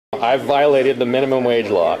I've violated the minimum wage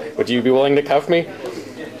law. Would you be willing to cuff me?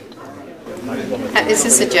 Is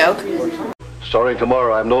this a joke? Starting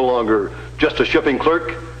tomorrow, I'm no longer just a shipping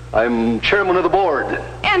clerk. I'm chairman of the board.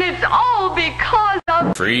 And it's all because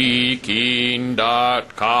of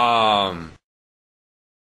Freaking.com.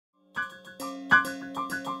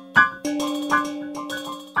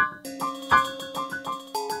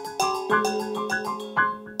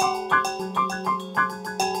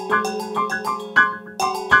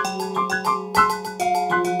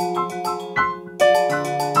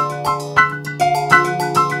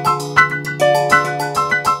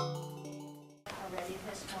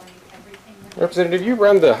 Representative, you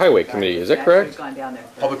run the Highway Committee, is that correct?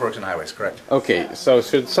 Public Works and Highways, correct. Okay, so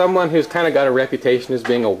should someone who's kind of got a reputation as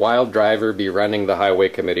being a wild driver be running the Highway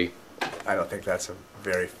Committee? I don't think that's a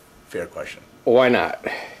very fair question. Why not?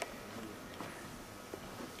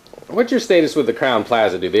 What's your status with the Crown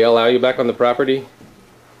Plaza? Do they allow you back on the property?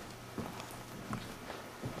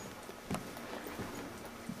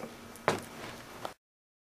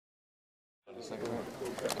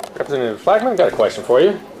 Representative Schlachman, got a question for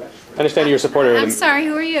you. I understand you're a supporter. I'm sorry,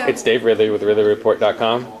 who are you? It's Dave Ridley with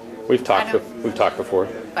RidleyReport.com. We've talked before.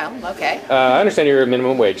 Well, okay. I understand you're a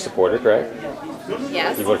minimum wage supporter, correct?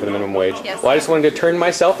 Yes. You voted for the minimum wage? Yes. Well, I just wanted to turn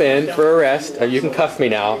myself in for arrest. You can cuff me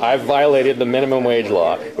now. I've violated the minimum wage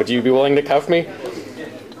law. Would you be willing to cuff me?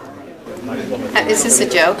 Is this a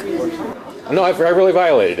joke? No, I really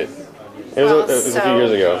violated it. It was a few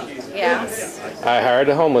years ago. Yes. I hired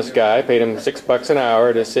a homeless guy, paid him $6 an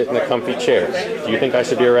hour to sit in a comfy chair. Do you think I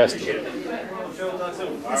should be arrested?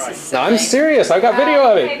 No, I'm serious. I've got video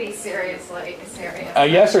of it. Maybe seriously. A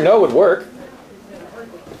yes or no would work.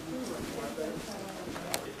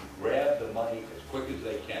 Grab the money as quick as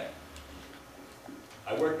they can.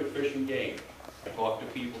 I work with Fish and Game. I talk to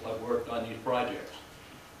people that worked on these projects.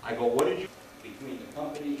 I go, what did you between the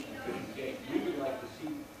company and Fish and Game? We would like to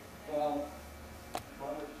see, well,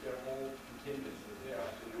 their whole contingency there. I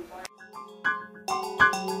said, you're fine.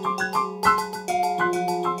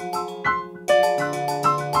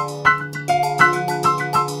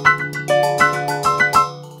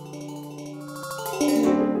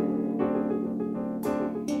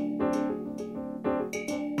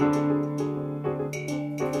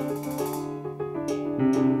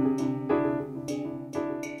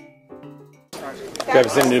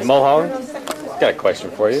 Representative Mulholland, got a question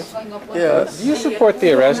for you. Yes. Do you support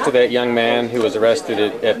the arrest of that young man who was arrested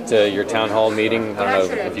at your town hall meeting? I don't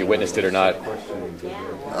know if you witnessed it or not.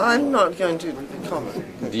 I'm not going to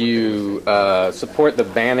comment. Do you support the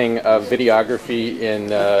banning of videography in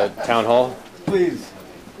town hall? Please,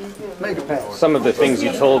 make a pass. Some of the things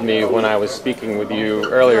you told me when I was speaking with you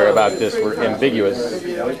earlier about this were ambiguous.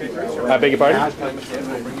 I beg your pardon?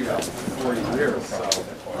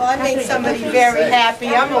 Well, I made somebody very happy.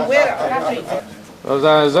 I'm a widow. Well,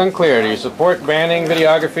 it was unclear. Do you support banning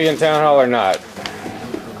videography in town hall or not?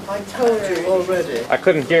 I told you already. I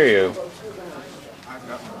couldn't hear you.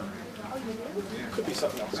 Could be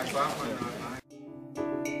something else.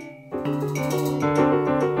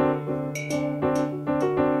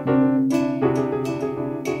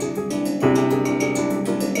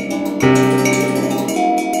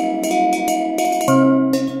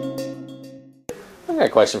 I got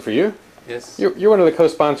a question for you. Yes. You're one of the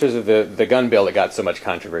co-sponsors of the gun bill that got so much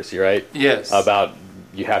controversy, right? Yes. About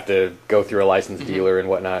you have to go through a licensed dealer and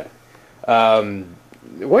whatnot.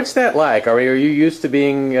 What's that like? Are you used to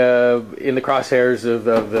being in the crosshairs of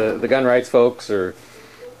the gun rights folks, or?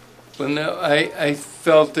 Well, no, I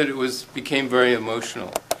felt that it became very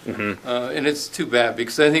emotional, and it's too bad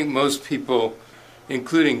because I think most people,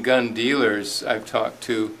 including gun dealers I've talked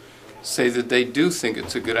to, say that they do think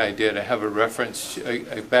it's a good idea to have a reference,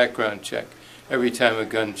 a background check every time a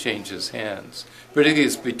gun changes hands, particularly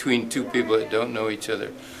it's between two people that don't know each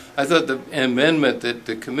other. I thought the amendment that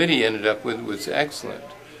the committee ended up with was excellent,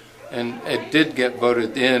 and it did get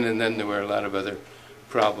voted in, and then there were a lot of other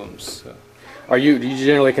problems. So. Do you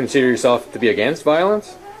generally consider yourself to be against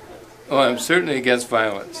violence? Oh, I'm certainly against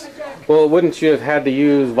violence. Well, wouldn't you have had to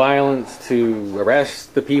use violence to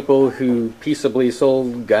arrest the people who peaceably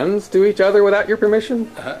sold guns to each other without your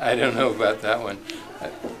permission? I don't know about that one.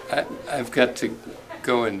 I've got to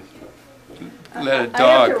go and let a dog.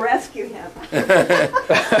 I have to rescue him.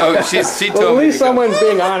 Oh, she told me. Well, at least someone's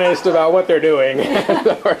being honest about what they're doing. All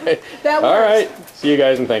right. That works. All right. See you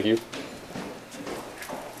guys and thank you.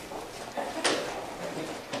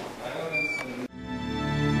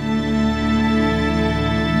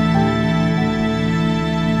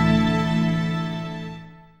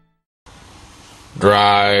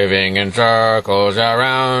 Driving in circles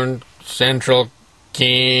around Central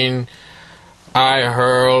Keene, I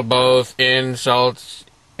hurl both insults,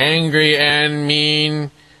 angry and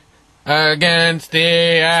mean, against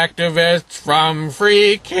the activists from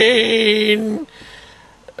Free Keene,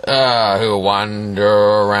 who wander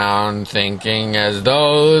around thinking as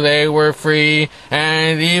though they were free,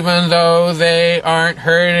 and even though they aren't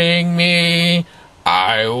hurting me,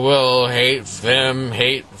 I will hate them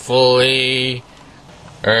hatefully,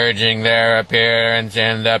 urging their appearance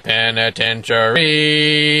in the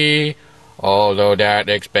penitentiary, although that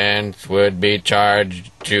expense would be charged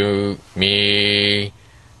to me.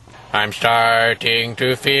 I'm starting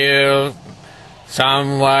to feel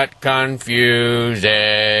somewhat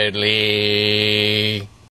confusedly.